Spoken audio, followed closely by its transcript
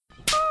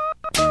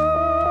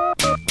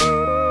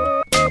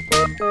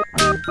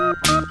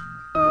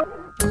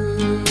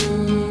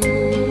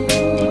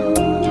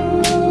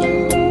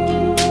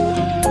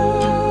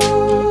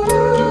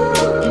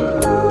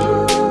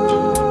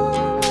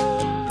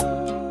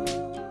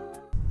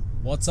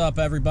What's up,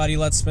 everybody?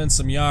 Let's spin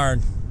some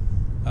yarn.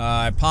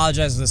 I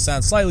apologize if this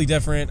sounds slightly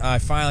different. I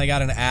finally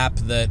got an app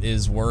that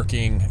is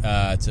working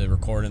to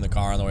record in the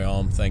car on the way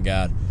home, thank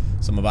God.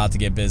 So I'm about to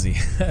get busy.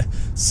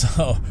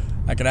 So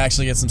I could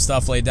actually get some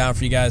stuff laid down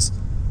for you guys.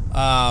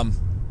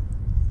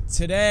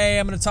 Today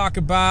I'm going to talk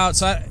about,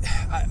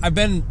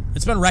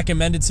 it's been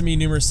recommended to me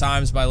numerous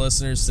times by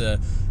listeners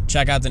to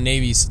check out the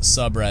Navy's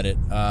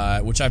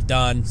subreddit, which I've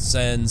done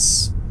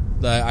since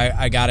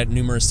I got it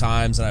numerous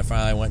times, and I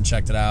finally went and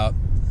checked it out.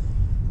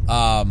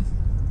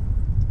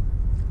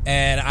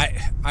 And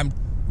I'm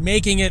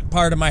making it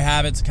part of my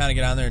habit to kind of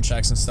get on there and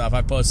check some stuff.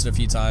 I posted a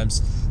few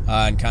times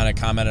and kind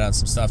of commented on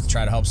some stuff to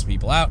try to help some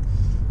people out.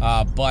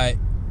 But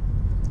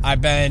I've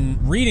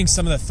been reading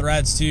some of the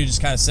threads too,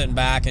 just kind of sitting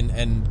back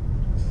and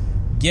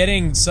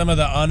getting some of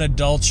the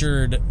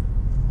unadulterated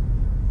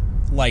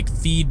like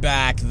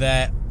feedback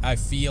that I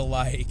feel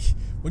like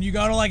when you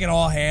go to like an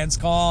all hands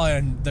call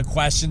and the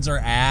questions are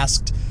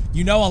asked,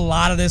 you know, a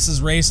lot of this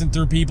is racing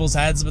through people's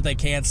heads, but they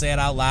can't say it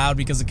out loud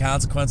because the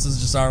consequences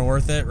just aren't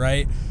worth it,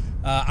 right?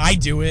 I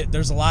do it.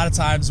 There's a lot of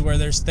times where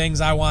there's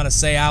things I want to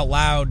say out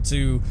loud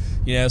to,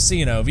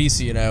 CNO,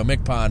 VCNO,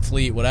 MCPON,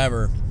 Fleet,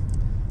 whatever,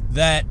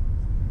 that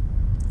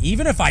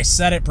even if I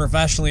said it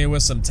professionally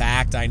with some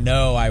tact, I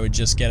know I would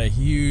just get a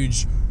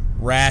huge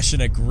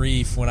ration of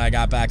grief when I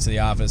got back to the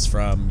office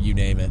from, you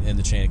name it, in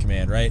the chain of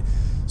command, right?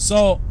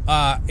 So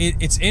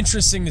it's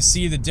interesting to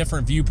see the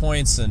different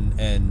viewpoints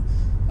and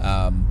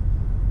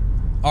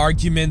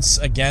arguments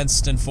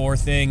against and for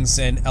things,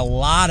 and a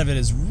lot of it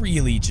is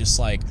really just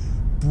like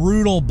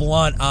brutal,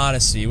 blunt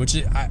honesty, which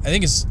I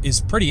think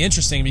is pretty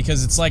interesting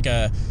because it's like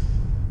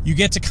you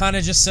get to kind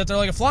of just sit there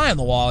like a fly on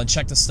the wall and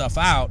check this stuff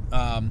out.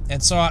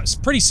 And so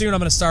pretty soon I'm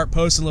going to start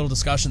posting little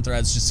discussion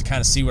threads just to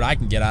kind of see what I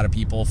can get out of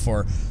people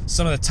for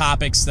some of the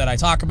topics that I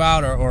talk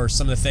about, or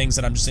some of the things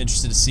that I'm just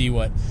interested to see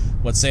what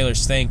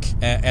sailors think.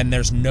 And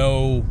there's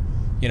no,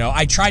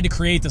 I tried to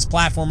create this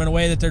platform in a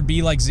way that there'd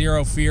be like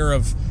zero fear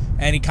of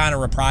any kind of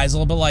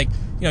reprisal, but like,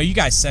 you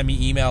guys send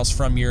me emails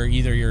from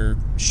either your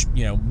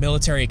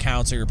military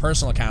accounts or your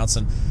personal accounts,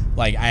 and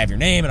like I have your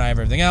name and I have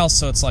everything else,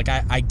 so it's like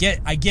I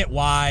get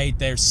why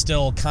there's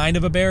still kind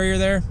of a barrier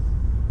there.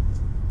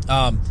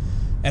 And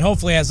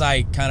hopefully as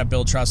I kind of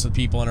build trust with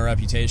people and a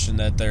reputation,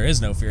 that there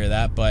is no fear of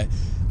that. But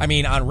I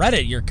mean, on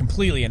Reddit, you're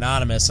completely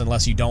anonymous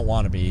unless you don't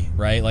want to be,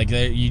 right? Like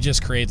you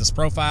just create this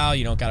profile,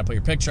 you don't got to put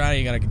your picture on it,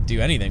 you got to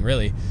do anything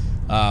really.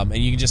 And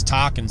you can just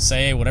talk and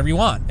say whatever you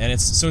want. And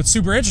it's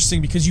super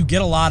interesting because you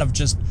get a lot of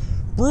just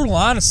brutal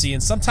honesty,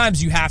 and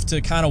sometimes you have to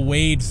kind of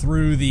wade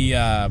through the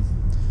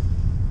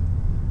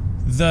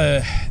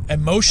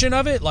emotion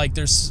of it. Like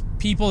there's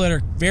people that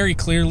are very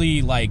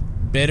clearly like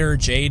bitter,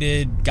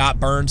 jaded, got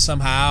burned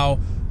somehow,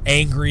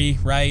 angry,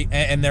 right?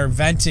 And they're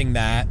venting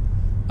that.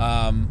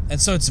 And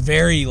so it's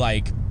very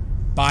like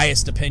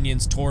biased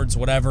opinions towards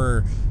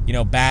whatever,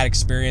 bad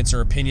experience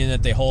or opinion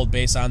that they hold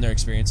based on their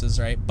experiences,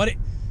 right? But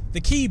the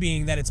key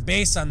being that it's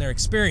based on their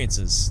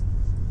experiences,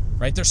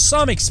 right? There's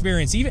some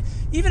experience, even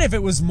if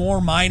it was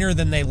more minor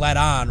than they let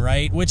on,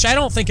 right? Which I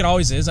don't think it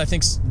always is. I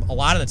think a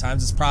lot of the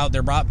times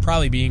they're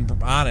probably being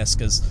honest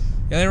because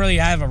they don't really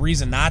have a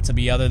reason not to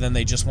be, other than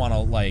they just want to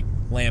like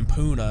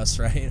lampoon us,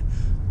 right?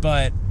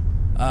 But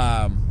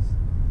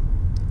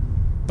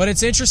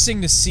it's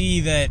interesting to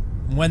see that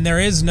when there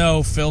is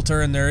no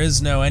filter and there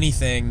is no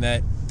anything,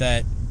 that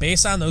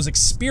based on those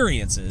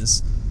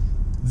experiences,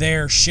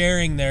 they're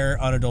sharing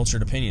their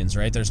unadulterated opinions,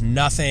 right? There's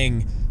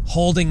nothing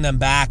holding them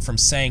back from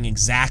saying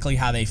exactly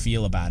how they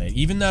feel about it,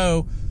 even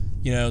though,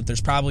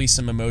 there's probably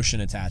some emotion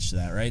attached to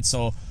that, right?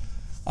 So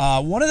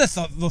one of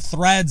the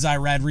threads I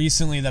read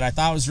recently that I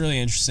thought was really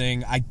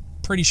interesting, I'm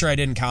pretty sure I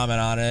didn't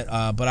comment on it,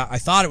 but I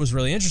thought it was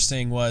really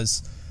interesting,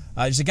 was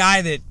there's a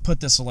guy that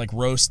put this like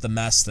roast the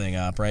mess thing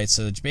up, right?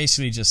 So it's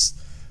basically just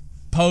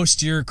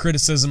post your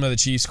criticism of the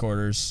Chiefs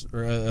quarters,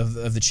 or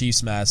of the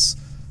Chiefs mess,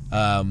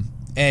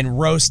 and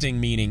roasting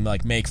meaning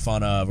like make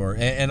fun of,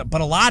 but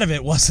a lot of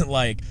it wasn't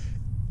like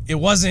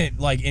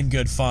in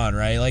good fun,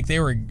 right? Like they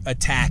were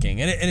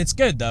attacking, and it's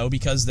good though,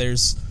 because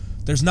there's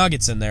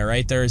nuggets in there,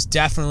 right? There's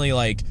definitely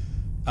like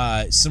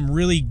some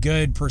really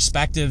good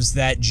perspectives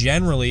that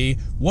generally,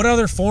 what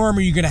other forum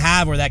are you going to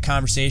have where that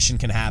conversation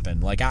can happen?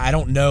 Like I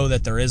don't know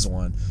that there is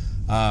one.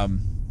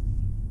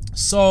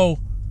 So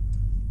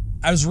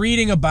I was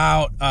reading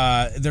about,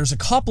 there's a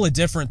couple of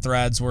different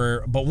threads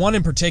but one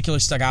in particular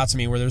stuck out to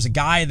me, where there's a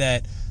guy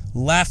that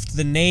left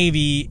the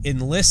Navy,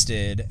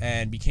 enlisted,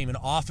 and became an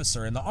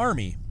officer in the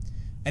Army.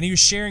 And he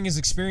was sharing his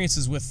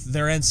experiences with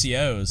their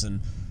NCOs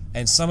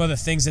and some of the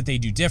things that they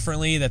do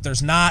differently, that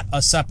there's not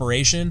a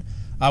separation,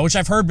 which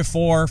I've heard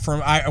before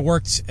I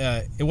was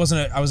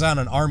on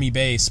an Army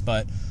base,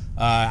 but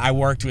I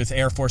worked with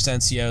Air Force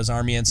NCOs,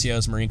 Army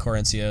NCOs, Marine Corps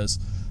NCOs,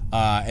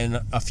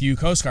 and a few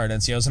Coast Guard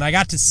NCOs, and I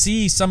got to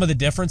see some of the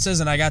differences,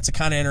 and I got to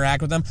kind of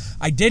interact with them.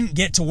 I didn't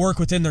get to work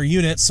within their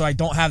units, so I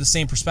don't have the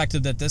same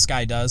perspective that this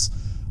guy does,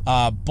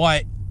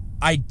 but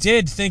I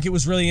did think it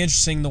was really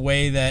interesting the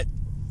way that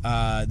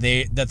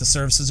the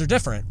services are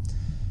different,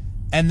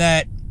 and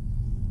that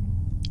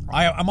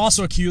I'm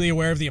also acutely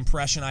aware of the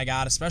impression I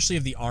got, especially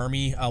of the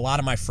Army. A lot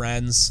of my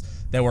friends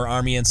that were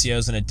Army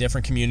NCOs in a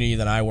different community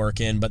than I work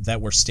in, but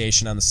that were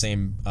stationed on the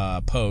same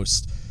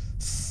post,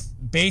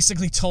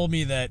 basically told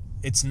me that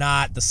it's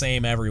not the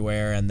same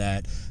everywhere, and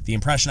that the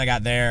impression I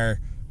got there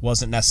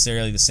wasn't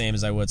necessarily the same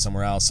as I would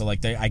somewhere else. So,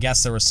 like, I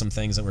guess there were some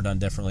things that were done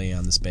differently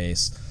on this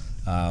base.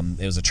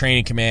 It was a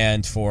training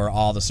command for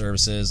all the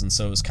services, and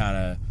so it was kind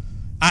of,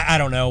 I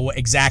don't know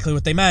exactly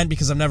what they meant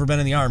because I've never been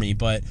in the Army,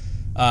 but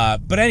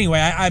anyway,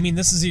 I mean,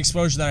 this is the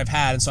exposure that I've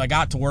had, and so I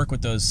got to work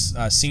with those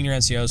senior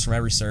NCOs from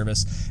every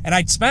service, and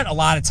I spent a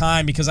lot of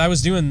time, because I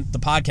was doing the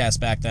podcast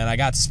back then, I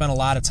got to spend a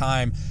lot of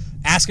time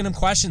asking them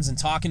questions and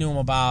talking to them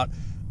about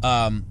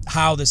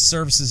how this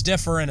service is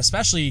different, and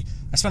especially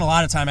I spent a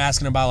lot of time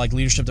asking about like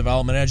leadership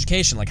development and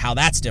education, like how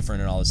that's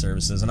different in all the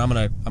services, and I'm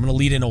gonna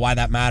lead into why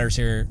that matters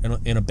here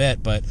in a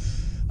bit. But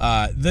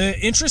the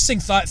interesting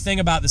thing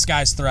about this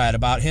guy's thread,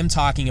 about him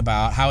talking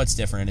about how it's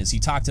different, is he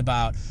talked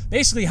about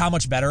basically how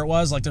much better it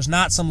was. Like, there's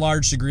not some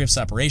large degree of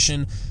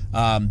separation.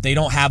 They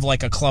don't have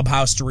like a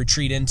clubhouse to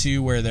retreat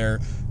into where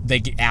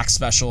they act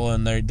special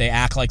and they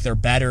act like they're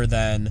better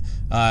than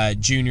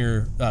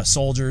junior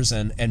soldiers,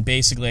 and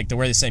basically like they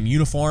wear the same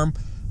uniform,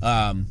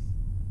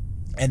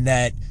 and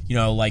that, you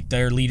know, like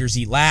their leaders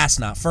eat last,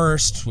 not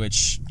first,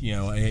 which, you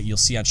know, you'll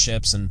see on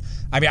ships. And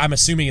I mean, I'm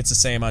assuming it's the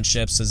same on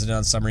ships as it is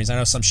on submarines. I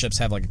know some ships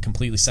have like a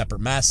completely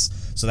separate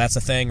mess, so that's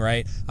a thing,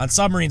 right? On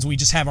submarines, we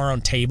just have our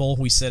own table.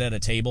 We sit at a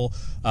table.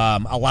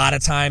 A lot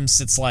of times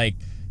it's like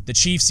the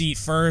chiefs eat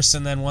first,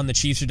 and then when the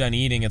chiefs are done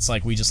eating, it's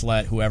like we just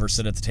let whoever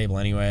sit at the table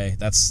anyway.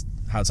 That's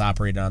how it's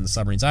operated on the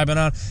submarines I've been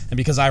on. And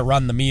because I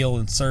run the meal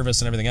and service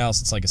and everything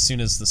else, it's like as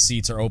soon as the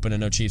seats are open and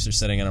no chiefs are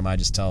sitting in them, I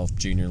just tell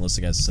junior and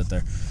enlisted guys to sit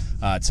there,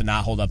 to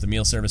not hold up the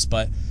meal service.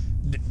 But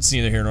it's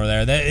neither here nor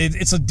there.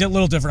 It's a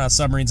little different on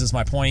submarines, is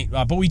my point.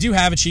 But we do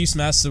have a chief's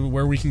mess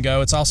where we can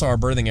go. It's also our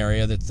berthing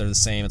area. That they're the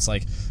same. It's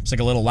like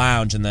a little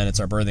lounge, and then it's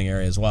our berthing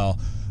area as well.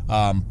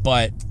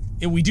 But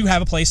we do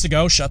have a place to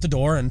go, shut the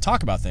door, and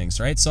talk about things,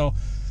 right? So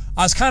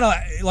I was kind of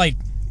like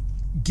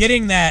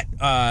getting that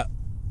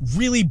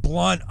really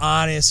blunt,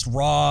 honest,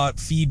 raw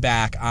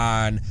feedback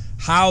on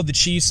how the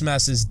chief's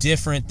mess is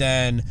different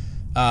than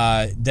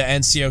the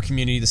NCO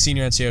community, the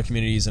senior NCO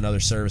communities, and other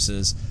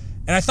services.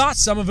 And I thought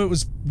some of it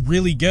was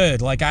really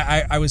good. Like,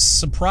 I was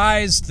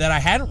surprised that I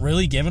hadn't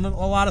really given it a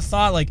lot of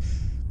thought. Like,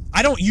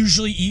 I don't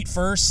usually eat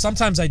first.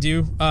 Sometimes I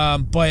do.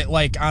 But,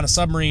 like, on a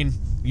submarine,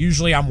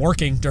 usually I'm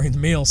working during the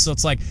meal. So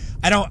it's like,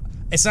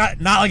 it's not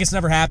like it's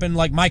never happened.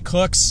 Like, my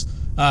cooks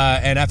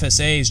and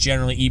FSAs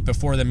generally eat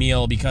before the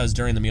meal because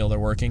during the meal they're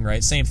working,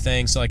 right? Same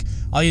thing. So, like,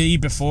 I'll either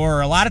eat before,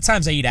 or a lot of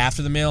times I eat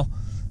after the meal.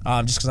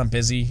 Just because I'm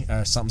busy,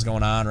 something's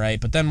going on,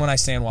 right? But then when I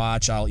stand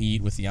watch, I'll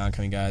eat with the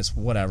oncoming guys,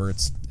 whatever.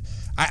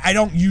 I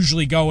don't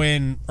usually go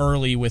in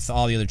early with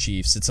all the other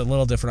chiefs. It's a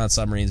little different on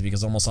submarines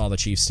because almost all the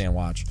chiefs stand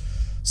watch.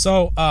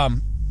 So,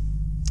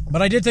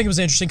 but I did think it was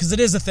interesting because it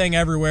is a thing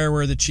everywhere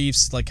where the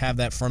chiefs like have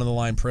that front of the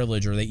line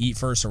privilege, or they eat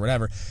first or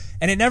whatever.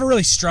 And it never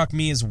really struck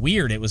me as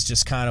weird. It was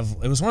just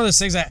it was one of those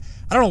things that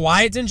I don't know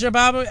why it didn't jump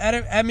out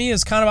at me.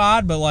 It's kind of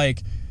odd, but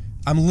like,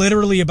 I'm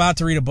literally about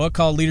to read a book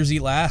called Leaders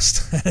Eat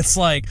Last. And it's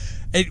like,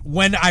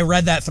 when I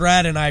read that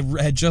thread and I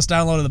had just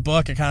downloaded the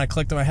book, it kind of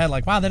clicked in my head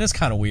like, wow, that is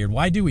kind of weird.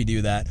 Why do we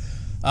do that?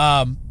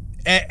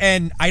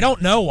 And I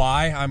don't know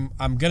why.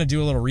 I'm going to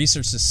do a little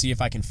research to see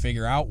if I can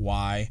figure out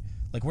why,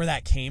 like where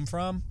that came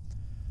from.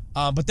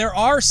 But there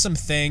are some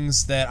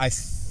things that I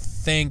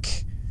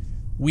think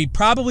we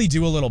probably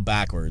do a little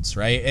backwards,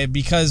 right?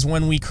 Because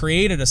when we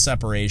created a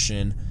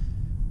separation,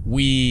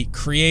 we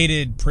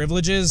created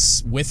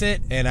privileges with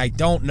it, and I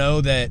don't know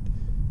that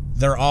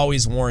they're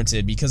always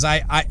warranted, because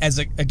I as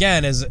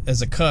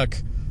a cook,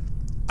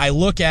 I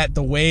look at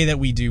the way that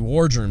we do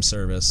wardroom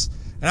service,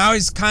 and I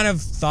always kind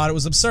of thought it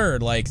was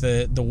absurd. Like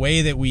the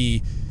way that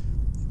we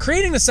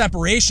creating the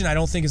separation, I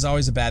don't think is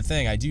always a bad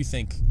thing. I do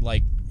think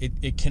like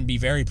it can be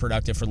very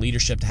productive for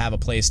leadership to have a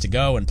place to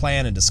go and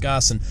plan and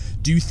discuss and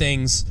do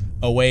things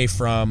away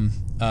from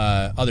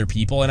other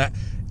people. And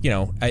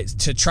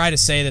to try to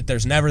say that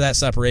there's never that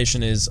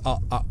separation is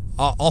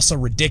also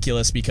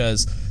ridiculous,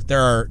 because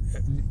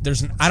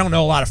I don't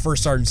know a lot of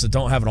first sergeants that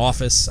don't have an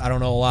office. I don't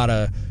know a lot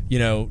of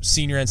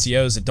senior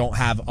NCOs that don't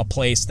have a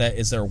place that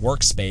is their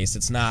workspace.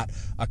 It's not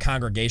a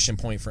congregation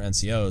point for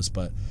NCOs,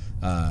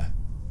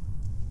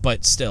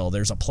 but still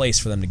there's a place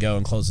for them to go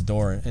and close the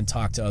door and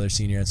talk to other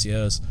senior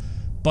NCOs.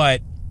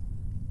 But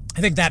I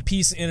think that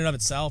piece in and of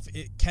itself,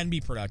 it can be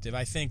productive.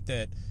 I think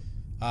that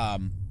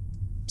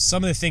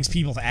some of the things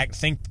people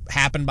think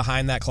happen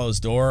behind that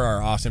closed door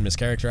are often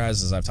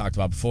mischaracterized, as I've talked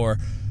about before.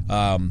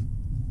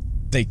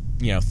 They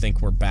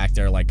think we're back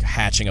there like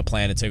hatching a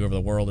plan to take over the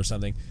world or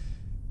something.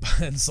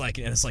 But it's like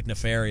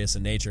nefarious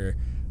in nature.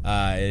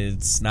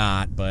 It's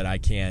not, but I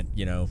can't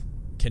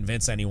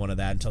convince anyone of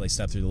that until they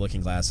step through the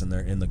looking glass and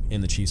they're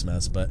in the chief's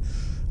mess. But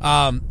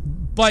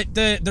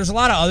there's a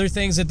lot of other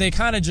things that they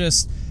kind of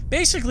just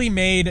basically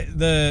made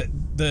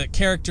the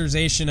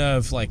characterization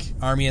of like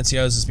Army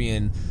NCOs as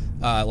being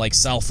like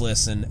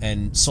selfless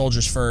and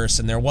soldiers first,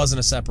 and there wasn't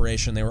a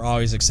separation. They were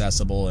always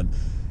accessible,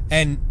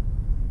 and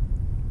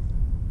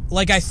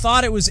like I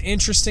thought it was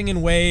interesting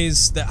in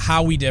ways that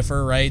how we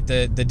differ, right?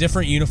 The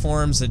different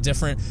uniforms,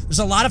 there's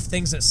a lot of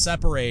things that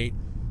separate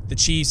the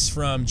Chiefs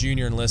from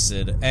junior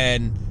enlisted,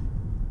 and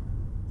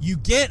you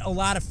get a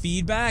lot of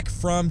feedback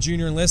from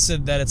junior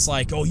enlisted that it's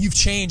like, oh, you've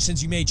changed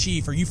since you made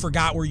Chief, or you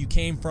forgot where you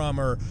came from,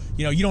 or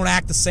you don't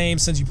act the same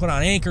since you put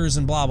on anchors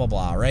and blah blah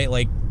blah, right?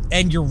 Like,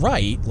 and you're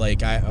right, like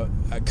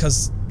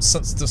because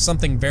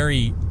something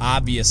very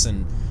obvious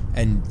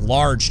and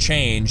large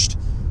changed,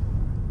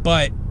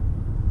 but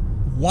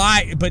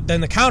why? But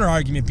then the counter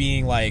argument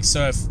being like,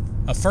 so if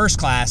a first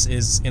class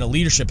is in a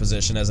leadership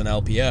position as an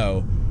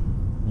LPO,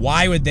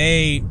 why would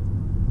they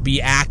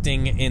be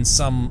acting in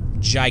some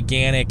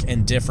gigantic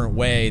and different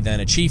way than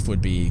a chief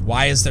would be?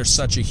 Why is there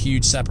such a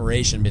huge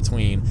separation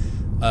between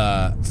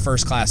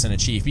first class and a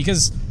chief?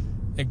 Because,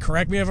 and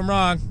correct me if I'm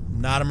wrong,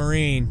 I'm not a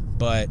Marine,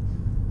 but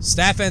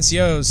staff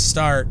NCOs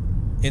start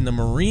in the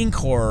Marine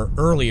Corps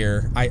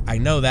earlier. I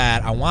know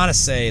that. I want to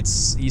say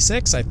it's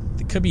E6.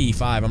 It could be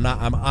E5.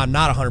 I'm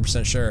not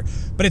 100% sure,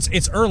 but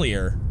it's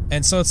earlier,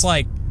 and so it's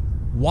like,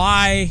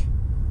 why?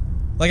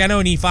 Like, I know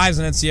an E5 is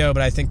an NCO,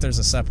 but I think there's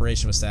a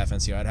separation with staff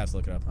NCO. I'd have to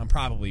look it up. I'm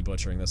probably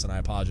butchering this, and I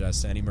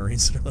apologize to any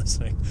Marines that are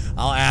listening.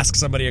 I'll ask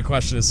somebody a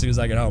question as soon as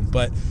I get home.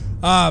 But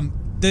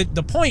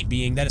the point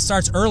being that it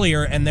starts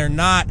earlier, and they're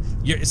not.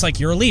 It's like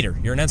you're a leader.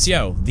 You're an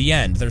NCO. The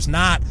end. There's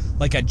not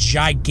like a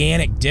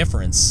gigantic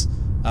difference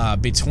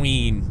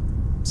between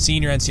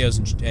senior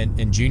NCOs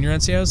and junior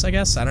NCOs. I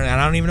guess I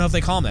don't even know if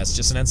they call them that. It's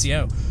just an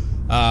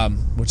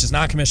NCO, which is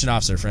not commissioned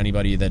officer for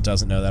anybody that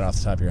doesn't know that off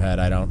the top of your head.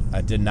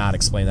 I did not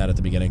explain that at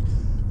the beginning.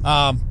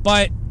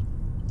 But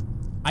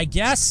I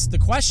guess the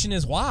question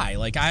is why.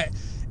 Like, I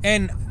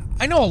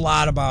know a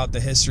lot about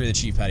the history of the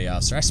Chief Petty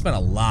Officer. I spent a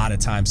lot of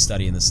time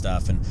studying this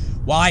stuff, and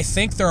while I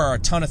think there are a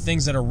ton of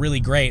things that are really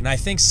great, and I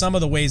think some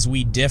of the ways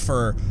we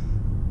differ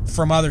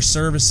from other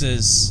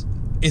services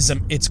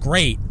it's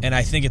great, and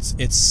I think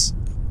it's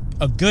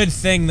a good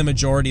thing the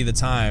majority of the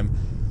time,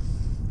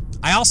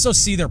 I also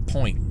see their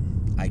point,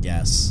 I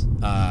guess.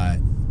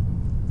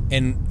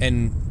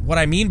 And what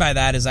I mean by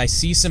that is I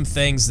see some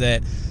things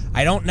that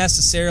I don't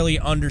necessarily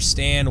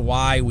understand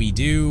why we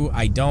do.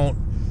 I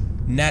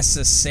don't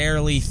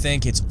necessarily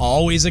think it's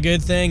always a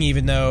good thing,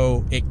 even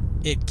though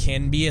it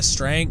can be a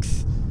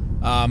strength.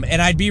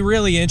 And I'd be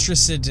really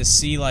interested to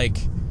see like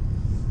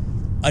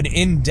an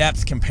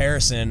in-depth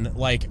comparison,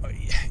 like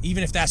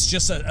even if that's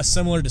just a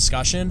similar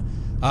discussion.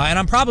 And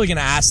I'm probably going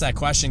to ask that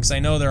question because I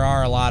know there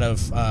are a lot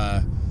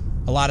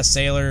of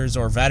sailors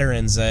or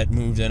veterans that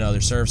moved in other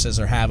services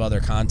or have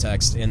other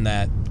context in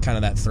that kind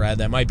of that thread.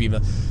 That might be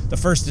the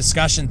first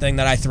discussion thing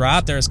that I throw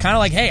out there is kind of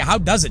like, hey, how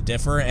does it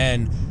differ,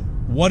 and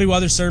what do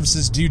other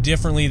services do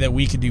differently that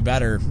we could do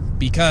better?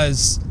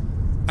 Because,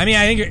 I mean,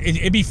 I think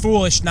it'd be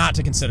foolish not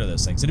to consider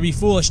those things. It'd be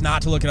foolish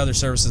not to look at other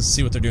services and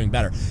see what they're doing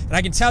better. And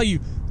I can tell you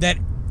that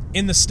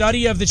in the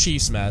study of the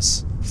Chiefs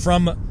Mess,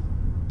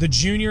 from the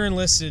junior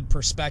enlisted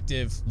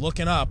perspective,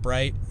 looking up,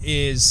 right,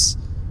 is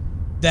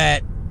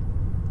that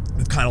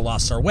we've kind of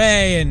lost our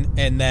way,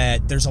 and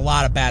that there's a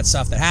lot of bad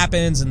stuff that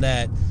happens, and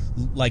that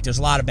like there's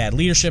a lot of bad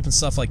leadership and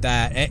stuff like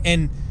that.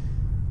 And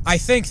I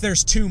think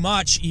there's too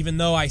much, even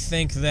though I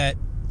think that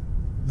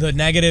the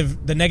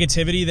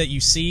negativity that you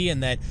see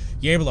and that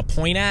you're able to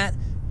point at,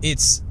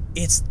 it's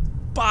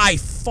by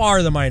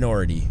far the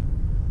minority.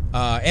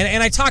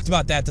 And I talked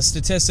about that, the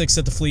statistics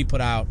that the fleet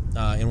put out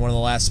in one of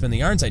the last Spin the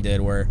Yarns I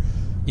did, where,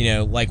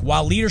 like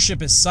while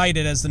leadership is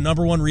cited as the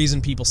number one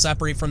reason people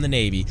separate from the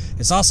Navy,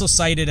 it's also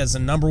cited as the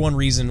number one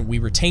reason we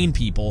retain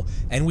people,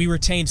 and we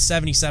retained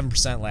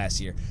 77% last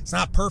year. It's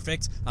not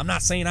perfect. I'm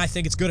not saying I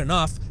think it's good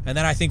enough and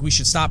that I think we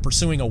should stop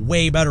pursuing a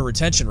way better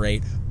retention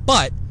rate,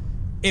 but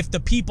if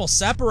the people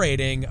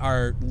separating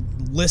are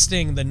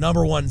listing the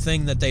number one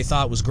thing that they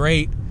thought was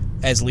great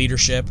as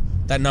leadership,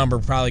 that number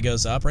probably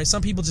goes up, right?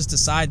 Some people just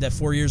decide that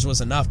 4 years was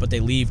enough, but they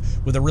leave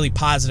with a really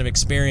positive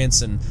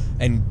experience and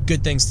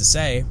good things to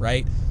say,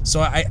 right?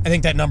 So I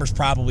think that number's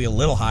probably a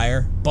little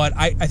higher, but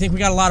I think we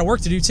got a lot of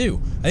work to do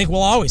too. I think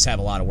we'll always have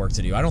a lot of work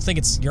to do. I don't think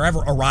you're ever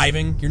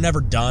arriving, you're never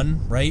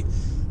done, right?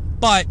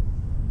 But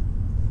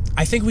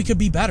I think we could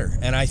be better,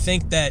 and I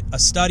think that a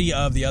study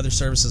of the other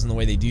services and the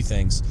way they do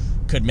things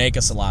could make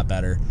us a lot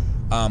better.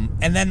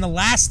 And then the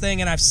last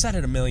thing, and I've said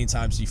it a million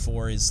times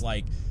before, is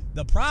like,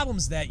 the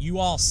problems that you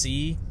all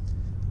see,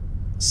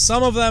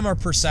 some of them are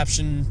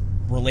perception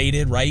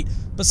related, right?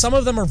 But some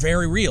of them are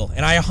very real.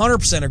 And I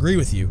 100% agree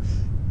with you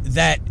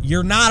that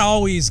you're not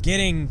always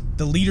getting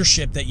the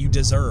leadership that you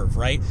deserve,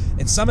 right?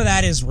 And some of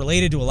that is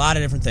related to a lot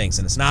of different things.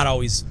 And it's not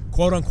always,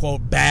 quote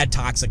unquote, bad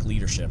toxic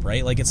leadership,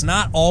 right? Like, it's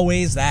not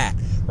always that,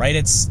 right?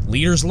 It's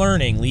leaders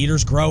learning,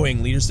 leaders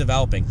growing, leaders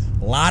developing.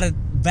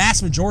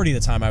 Vast majority of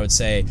the time, I would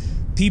say,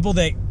 people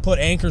that put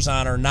anchors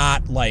on are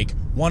not like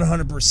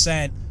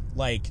 100%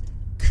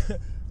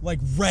 like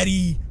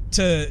ready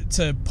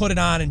to put it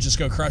on and just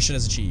go crush it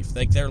as a chief.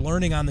 Like, they're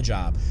learning on the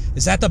job.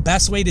 Is that the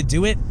best way to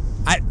do it?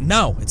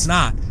 No, it's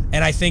not.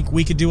 And I think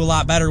we could do a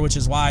lot better, which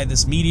is why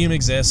this medium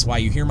exists, why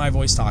you hear my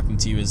voice talking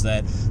to you, is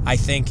that I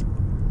think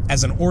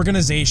as an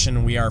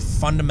organization, we are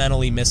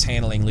fundamentally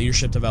mishandling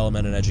leadership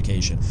development and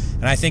education.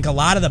 And I think a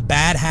lot of the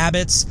bad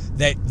habits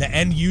that the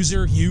end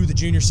user, you, the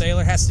junior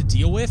sailor, has to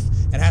deal with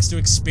and has to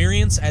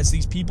experience as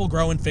these people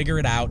grow and figure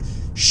it out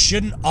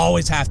shouldn't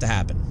always have to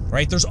happen,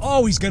 right? There's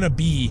always going to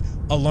be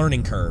a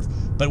learning curve,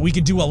 but we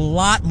could do a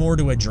lot more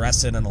to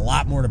address it and a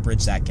lot more to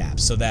bridge that gap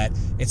so that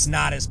it's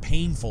not as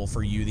painful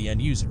for you, the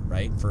end user,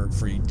 right? For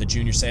the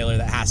junior sailor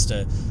that has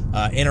to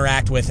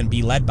interact with and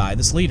be led by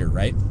this leader,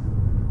 right?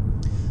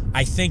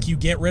 I think you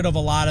get rid of a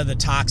lot of the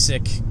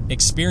toxic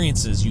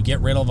experiences. You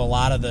get rid of a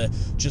lot of the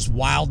just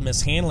wild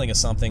mishandling of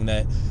something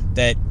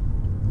that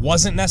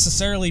wasn't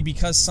necessarily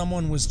because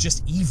someone was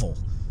just evil.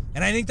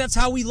 And I think that's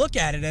how we look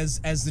at it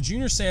as the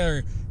junior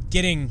sailor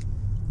getting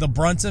the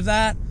brunt of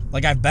that.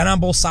 Like, I've been on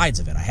both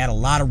sides of it. I had a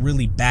lot of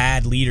really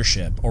bad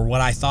leadership, or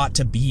what I thought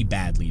to be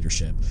bad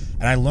leadership.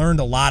 And I learned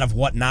a lot of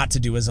what not to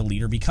do as a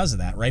leader because of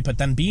that, right? But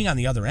then being on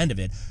the other end of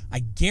it, I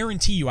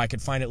guarantee you I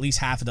could find at least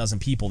half a dozen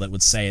people that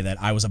would say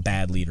that I was a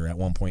bad leader at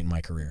one point in my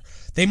career.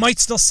 They might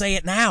still say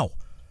it now,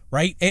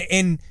 right?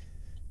 And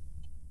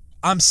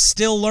I'm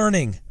still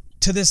learning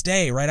to this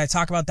day, right? I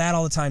talk about that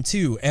all the time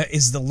too.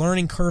 Is the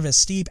learning curve as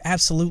steep?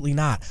 Absolutely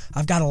not.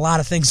 I've got a lot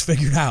of things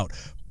figured out,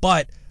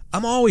 but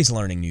I'm always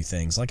learning new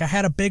things. Like, I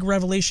had a big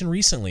revelation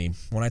recently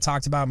when I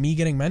talked about me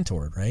getting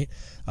mentored, right?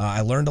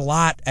 I learned a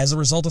lot as a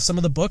result of some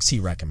of the books he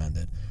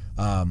recommended.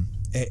 And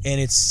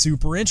it's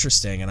super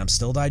interesting, and I'm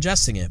still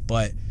digesting it.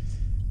 But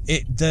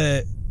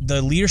the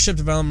leadership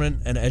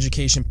development and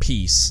education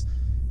piece,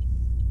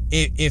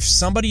 if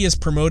somebody is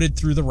promoted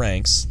through the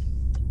ranks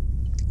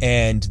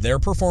and their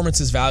performance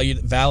is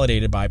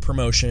validated by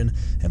promotion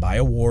and by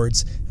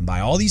awards and by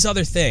all these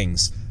other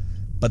things,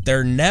 but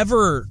they're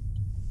never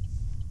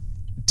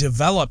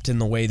developed in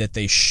the way that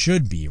they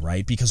should be,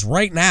 right? Because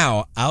right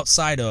now,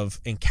 outside of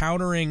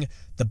encountering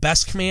the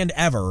best command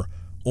ever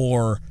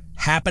or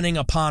happening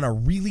upon a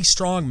really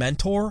strong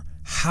mentor,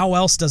 how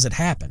else does it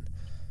happen?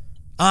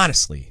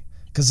 Honestly,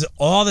 because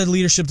all the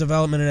leadership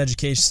development and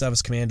education stuff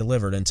is command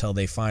delivered until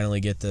they finally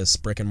get this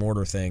brick and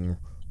mortar thing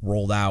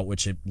rolled out,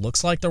 which it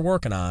looks like they're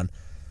working on.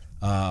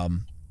 How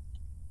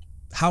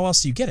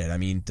else do you get it? I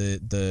mean,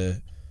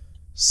 the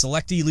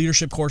selectee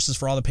leadership courses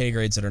for all the pay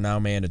grades that are now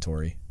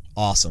mandatory,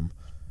 awesome.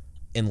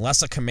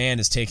 Unless a command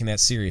is taking that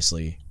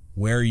seriously,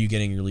 where are you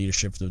getting your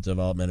leadership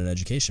development and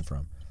education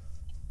from?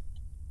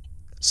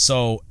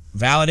 So,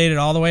 validated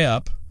all the way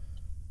up,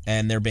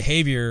 and their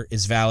behavior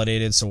is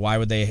validated, so why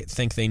would they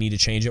think they need to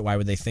change it? Why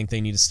would they think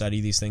they need to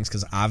study these things?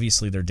 Because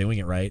obviously they're doing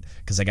it right,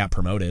 because they got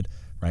promoted,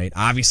 right?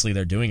 Obviously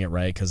they're doing it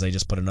right, because they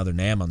just put another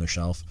NAM on their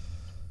shelf.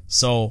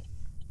 So,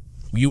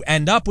 you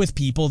end up with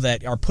people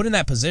that are put in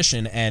that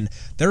position, and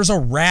there's a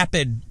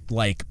rapid,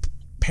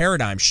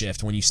 paradigm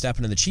shift when you step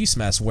into the Chiefs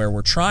mess, where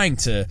we're trying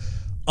to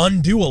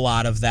undo a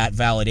lot of that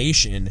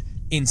validation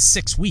in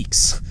 6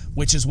 weeks,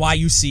 which is why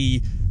you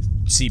see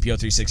CPO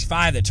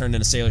 365 that turned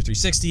into Sailor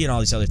 360 and all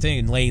these other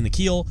things, and laying the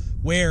keel,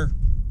 where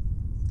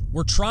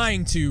we're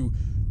trying to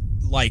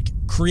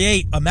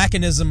create a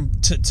mechanism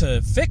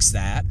to fix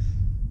that,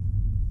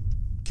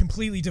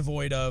 completely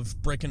devoid of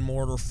brick and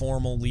mortar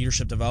formal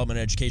leadership development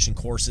education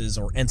courses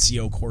or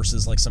NCO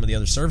courses like some of the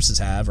other services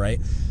have, right?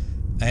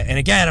 And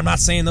again, I'm not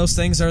saying those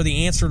things are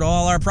the answer to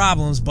all our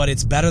problems, but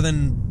it's better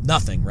than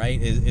nothing, right?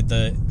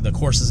 The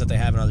courses that they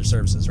have in other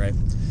services, right?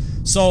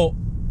 So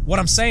what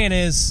I'm saying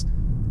is,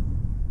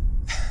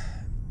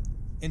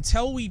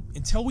 until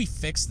we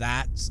fix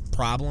that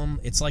problem,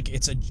 it's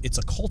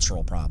a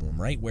cultural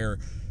problem, right? Where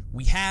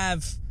we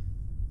have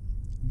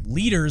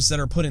leaders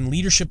that are put in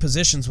leadership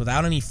positions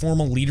without any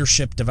formal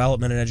leadership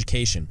development and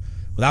education,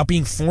 without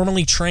being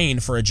formally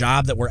trained for a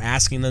job that we're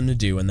asking them to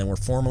do, and then we're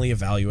formally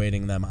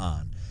evaluating them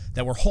on.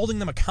 That we're holding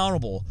them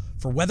accountable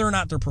for whether or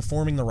not they're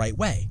performing the right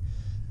way.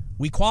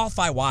 We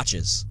qualify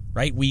watches,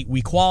 right?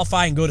 We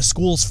qualify and go to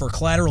schools for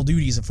collateral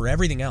duties and for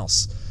everything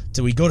else.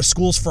 So we go to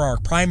schools for our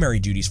primary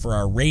duties, for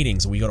our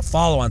ratings, and we go to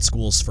follow-on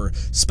schools for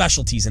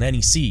specialties and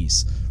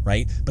NECs,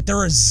 right? But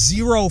there is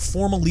zero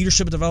formal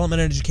leadership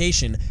development and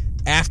education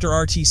after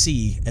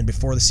RTC and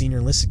before the Senior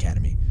Enlisted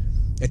Academy.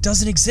 It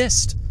doesn't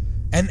exist.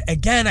 And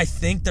again, I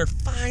think they're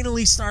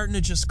finally starting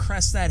to just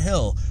crest that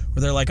hill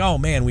where they're like, oh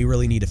man, we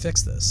really need to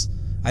fix this.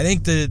 I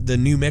think the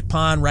new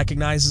MCPON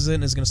recognizes it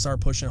and is going to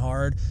start pushing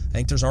hard. I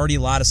think there's already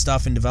a lot of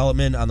stuff in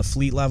development on the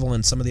fleet level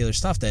and some of the other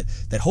stuff that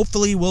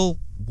hopefully will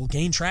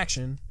gain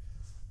traction.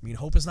 I mean,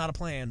 hope is not a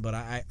plan, but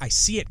I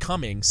see it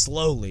coming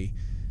slowly.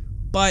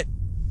 But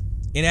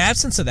in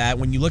absence of that,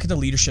 when you look at the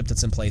leadership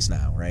that's in place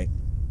now, right?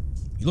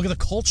 You look at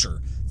the culture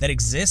that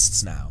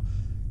exists now,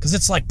 because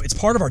it's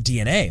part of our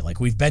DNA. Like,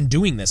 we've been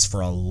doing this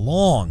for a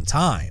long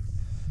time.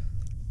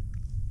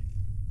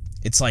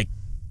 It's like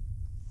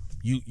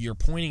you're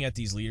pointing at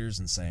these leaders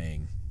and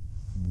saying,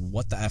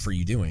 what the F are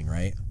you doing,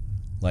 right?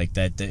 Like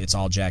that it's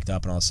all jacked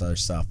up and all this other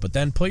stuff. But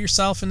then put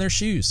yourself in their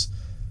shoes.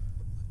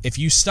 if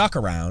you stuck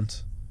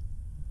around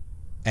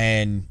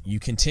and you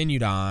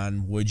continued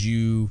on, would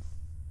you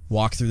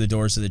walk through the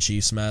doors of the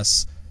Chiefs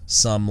mess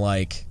some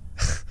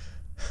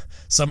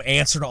some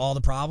answer to all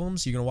the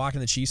problems? You're going to walk in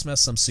the Chiefs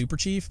mess some super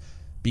chief?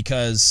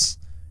 Because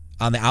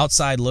on the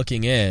outside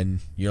looking in,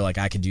 you're like,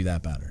 I could do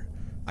that better.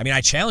 I mean,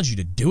 I challenge you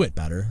to do it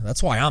better.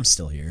 That's why I'm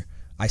still here.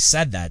 I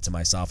said that to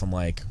myself. I'm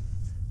like,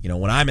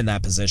 when I'm in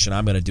that position,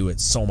 I'm going to do it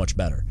so much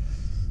better.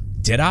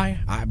 Did I?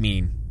 I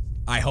mean,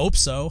 I hope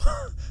so.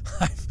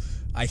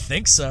 I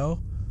think so.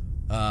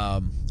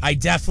 I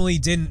definitely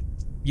didn't,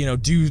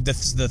 do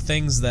the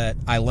things that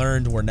I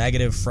learned were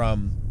negative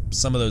from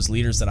some of those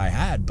leaders that I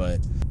had, but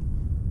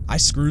I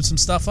screwed some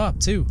stuff up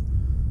too.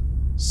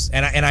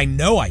 And I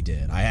know I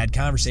did. I had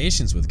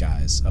conversations with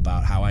guys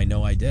about how I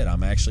know I did.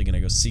 I'm actually going to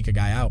go seek a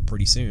guy out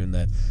pretty soon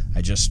that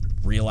I just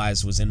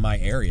realized was in my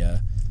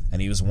area,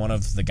 and he was one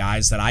of the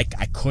guys that I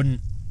couldn't,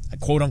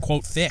 quote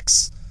unquote,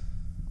 fix,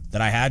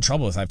 that I had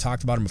trouble with. I've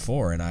talked about him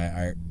before, and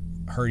I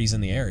heard he's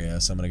in the area,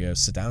 so I'm going to go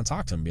sit down and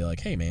talk to him and be like,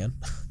 hey, man,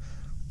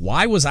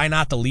 why was I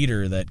not the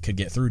leader that could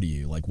get through to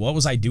you? Like, what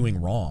was I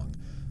doing wrong?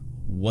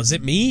 Was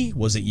it me?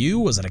 Was it you?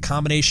 Was it a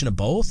combination of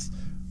both?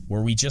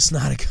 Were we just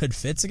not a good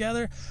fit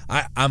together?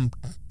 I'm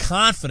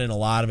confident a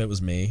lot of it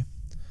was me.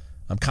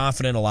 I'm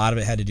confident a lot of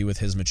it had to do with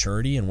his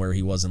maturity and where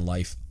he was in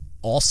life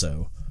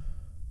also.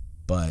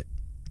 But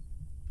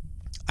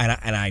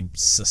I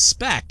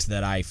suspect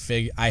that I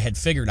had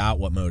figured out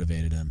what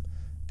motivated him,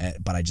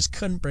 but I just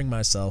couldn't bring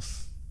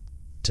myself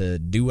to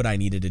do what I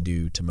needed to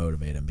do to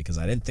motivate him because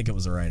I didn't think it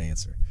was the right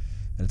answer.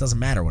 And it doesn't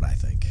matter what I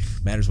think.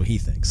 It matters what he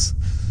thinks.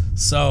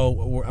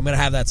 So I'm going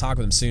to have that talk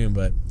with him soon,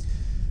 but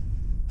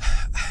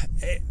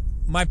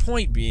my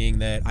point being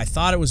that I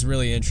thought it was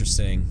really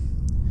interesting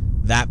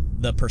that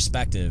the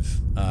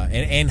perspective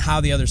and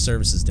how the other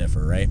services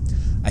differ, right?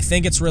 I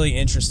think it's really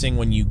interesting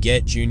when you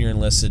get junior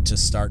enlisted to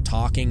start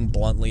talking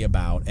bluntly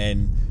about,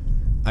 and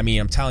I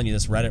mean, I'm telling you,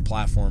 this Reddit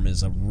platform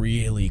is a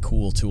really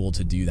cool tool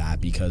to do that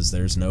because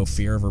there's no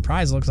fear of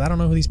reprisal because I don't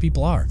know who these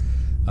people are.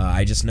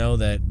 I just know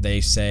that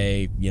they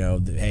say,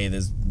 hey,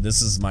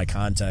 this is my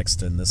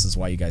context and this is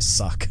why you guys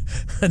suck.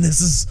 And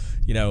this is,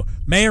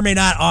 may or may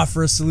not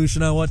offer a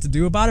solution on what to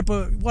do about it,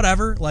 but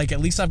whatever. Like, at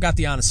least I've got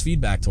the honest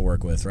feedback to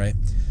work with, right?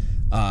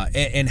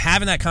 And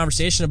having that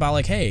conversation about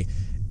like, hey,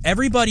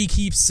 everybody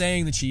keeps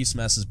saying the Chiefs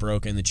mess is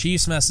broken, the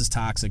Chiefs mess is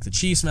toxic, the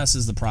Chiefs mess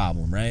is the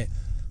problem, right?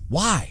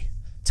 Why?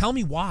 Tell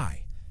me why.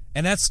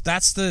 And that's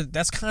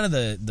kind of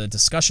the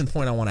discussion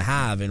point I want to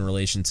have in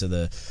relation to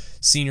the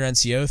senior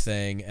NCO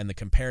thing and the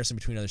comparison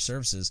between other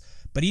services.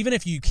 But even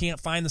if you can't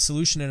find the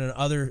solution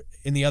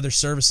in the other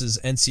services,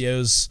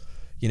 NCOs,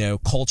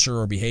 culture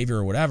or behavior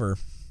or whatever,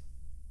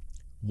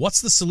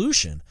 what's the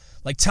solution?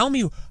 Like, tell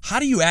me, how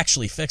do you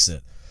actually fix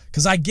it?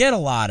 Because I get a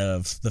lot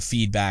of the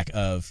feedback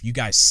of you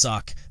guys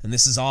suck and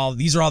these are all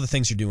the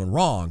things you're doing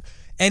wrong.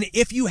 And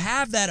if you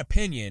have that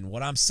opinion,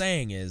 what I'm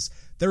saying is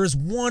there is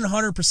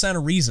 100% a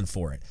reason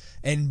for it.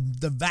 And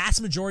the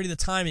vast majority of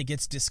the time it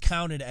gets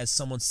discounted as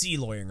someone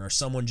sea-lawyering or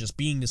someone just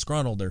being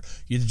disgruntled or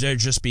they're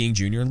just being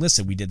junior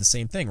enlisted. We did the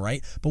same thing,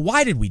 right? But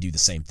why did we do the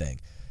same thing?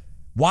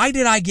 Why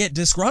did I get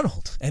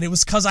disgruntled? And it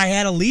was because I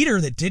had a leader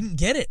that didn't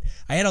get it.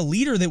 I had a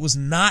leader that was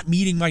not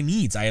meeting my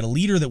needs. I had a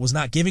leader that was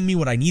not giving me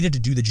what I needed to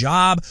do the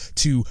job,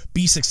 to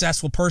be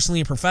successful personally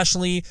and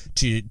professionally,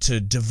 to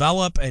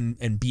develop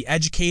and be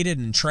educated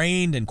and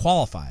trained and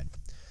qualified.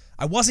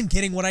 I wasn't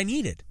getting what I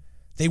needed.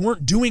 They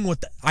weren't doing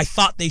what I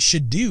thought they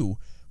should do,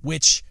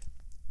 which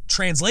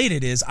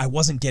translated is I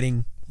wasn't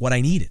getting what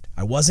I needed.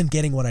 I wasn't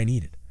getting what I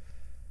needed.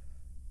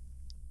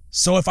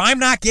 So if I'm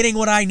not getting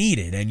what I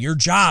needed and your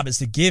job is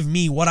to give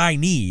me what I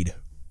need,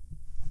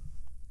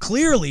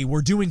 clearly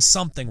we're doing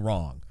something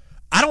wrong.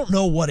 I don't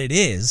know what it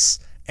is,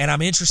 and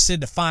I'm interested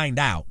to find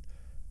out.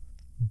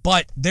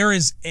 But there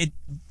is,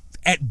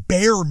 at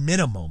bare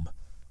minimum,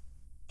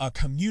 a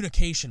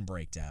communication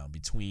breakdown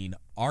between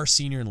our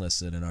senior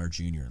enlisted and our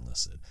junior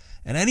enlisted.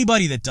 And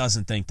anybody that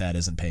doesn't think that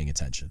isn't paying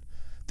attention.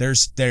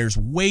 There's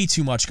way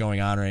too much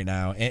going on right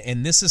now,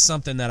 and this is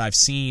something that I've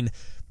seen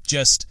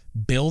just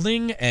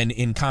building and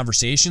in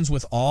conversations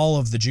with all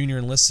of the junior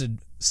enlisted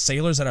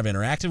sailors that I've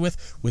interacted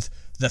with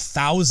the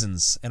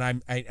thousands, and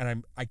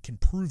I can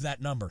prove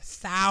that number,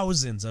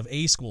 thousands of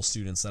A school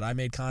students that I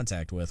made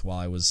contact with while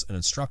I was an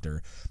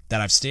instructor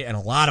that I've stayed, and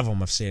a lot of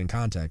them I've stayed in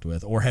contact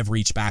with or have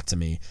reached back to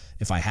me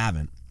if I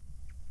haven't,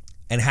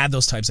 and had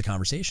those types of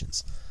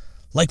conversations.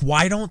 Like,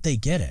 why don't they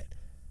get it?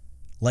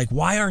 Like,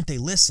 why aren't they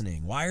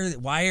listening?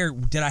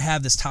 Did I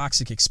have this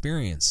toxic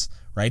experience,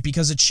 right?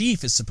 Because a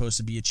chief is supposed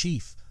to be a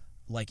chief.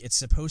 Like,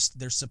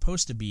 there's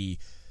supposed to be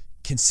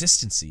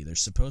consistency. You're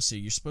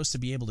supposed to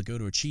be able to go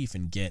to a chief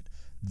and get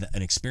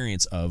an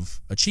experience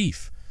of a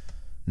chief,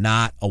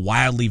 not a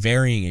wildly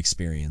varying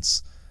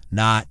experience.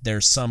 Not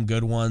there's some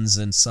good ones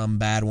and some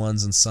bad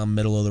ones and some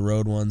middle of the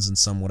road ones and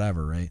some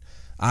whatever, right?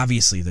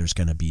 Obviously, there's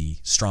going to be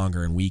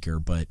stronger and weaker,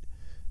 but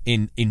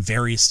in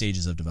various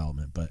stages of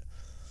development. But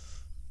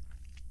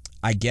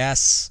I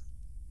guess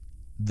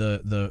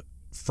the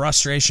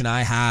frustration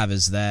I have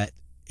is that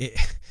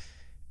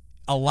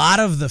a lot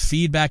of the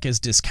feedback is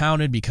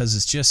discounted because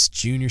it's just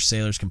junior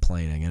sailors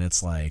complaining. And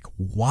it's like,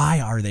 why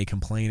are they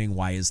complaining?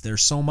 Why is there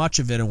so much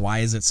of it? And why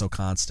is it so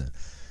constant?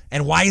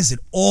 And why is it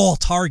all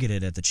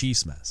targeted at the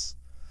Chiefs mess?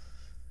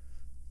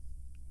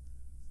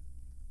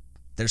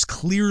 There's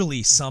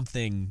clearly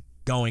something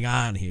going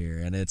on here,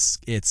 and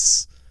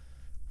it's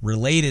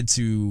related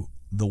to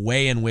the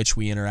way in which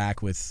we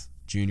interact with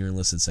junior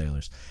enlisted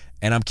sailors.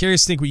 And I'm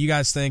curious to think what you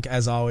guys think.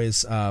 As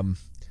always, I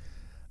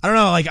don't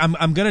know. Like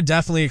I'm gonna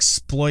definitely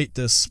exploit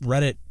this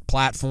Reddit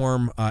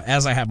platform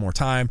as I have more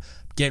time.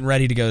 Getting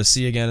ready to go to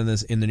sea again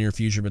in the near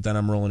future, but then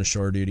I'm rolling to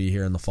shore duty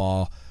here in the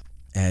fall.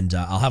 And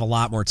I'll have a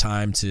lot more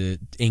time to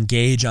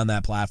engage on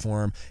that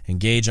platform,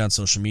 engage on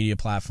social media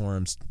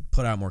platforms,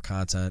 put out more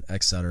content,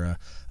 etc.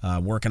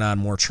 Working on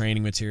more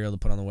training material to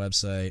put on the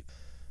website,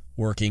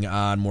 working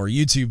on more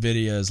YouTube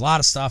videos, a lot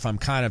of stuff I'm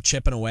kind of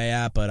chipping away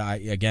at, but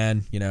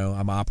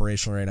I'm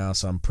operational right now,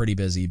 so I'm pretty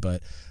busy,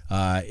 but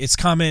it's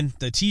coming.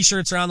 The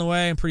t-shirts are on the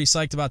way. I'm pretty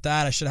psyched about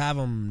that. I should have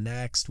them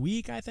next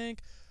week, I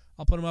think.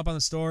 I'll put them up on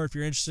the store. If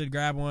you're interested,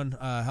 grab one.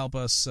 Help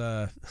us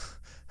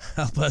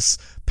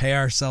pay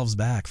ourselves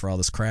back for all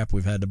this crap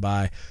we've had to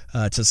buy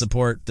to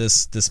support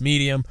this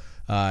medium.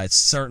 It's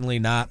certainly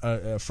not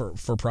a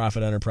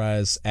for-profit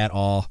enterprise at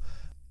all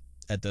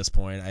at this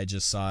point. I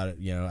just saw it,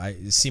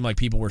 it seemed like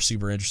people were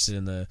super interested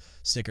in the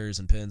stickers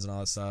and pins and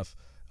all that stuff.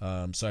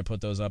 So I put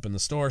those up in the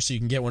store so you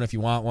can get one if you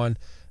want one.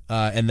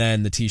 And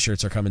then the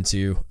t-shirts are coming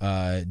too,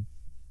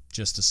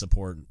 just to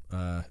support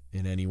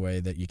in any way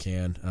that you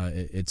can.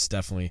 It's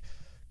definitely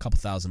a couple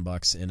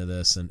 $1,000 into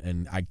this,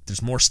 and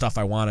there's more stuff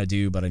I want to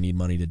do, but I need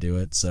money to do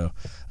it. So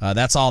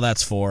that's all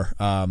that's for.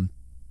 And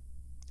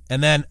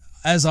then,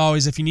 as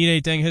always, if you need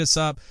anything, hit us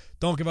up.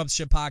 Don't Give Up the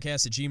Ship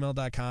Podcast at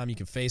gmail.com. You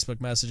can Facebook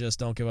message us,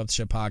 Don't Give Up the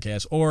Ship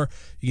Podcast, or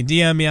you can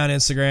DM me on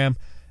Instagram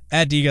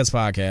at DGuts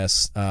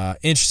Podcast.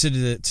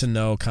 Interested to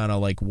know kind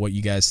of like what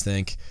you guys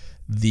think.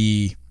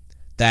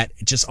 That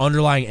just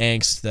underlying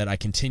angst that I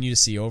continue to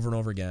see over and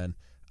over again.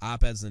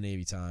 Op-eds in the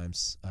Navy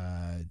Times,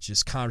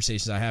 just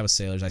conversations I have with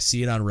sailors. I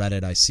see it on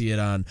Reddit. I see it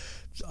on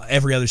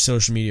every other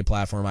social media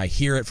platform. I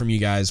hear it from you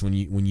guys when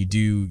you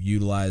do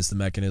utilize the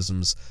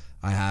mechanisms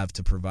I have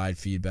to provide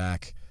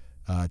feedback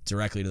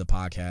directly to the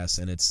podcast.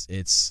 And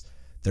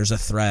there's a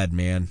thread,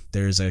 man.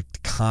 There's a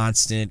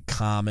constant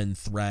common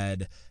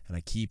thread, and I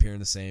keep hearing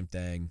the same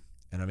thing.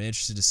 And I'm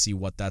interested to see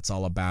what that's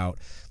all about.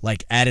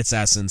 Like, at its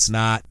essence,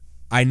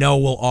 I know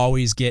we'll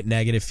always get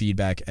negative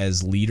feedback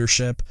as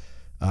leadership.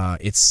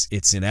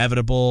 It's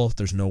inevitable.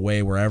 There's no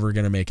way we're ever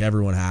going to make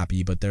everyone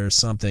happy, but there's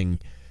something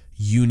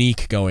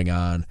unique going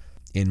on.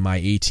 In my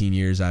 18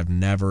 years, I've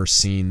never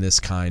seen this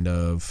kind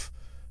of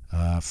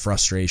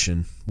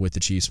frustration with the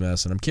Chiefs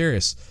mess, and I'm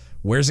curious,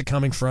 where's it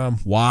coming from?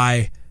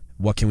 Why?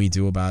 What can we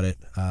do about it?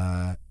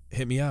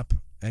 Hit me up.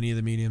 Any of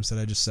the mediums that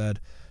I just said.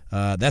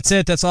 That's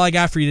it. That's all I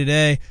got for you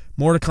today.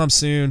 More to come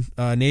soon.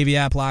 Navy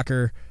App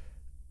Locker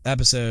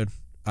episode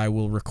I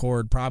will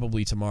record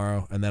probably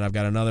tomorrow, and then I've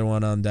got another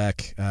one on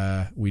deck.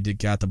 We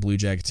got the Blue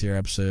Jacketeer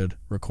episode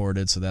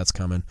recorded, so that's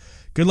coming.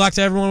 Good luck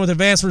to everyone with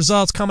advanced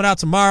results coming out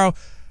tomorrow,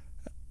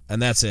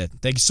 and that's it.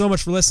 Thank you so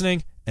much for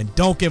listening, and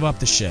don't give up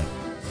the ship.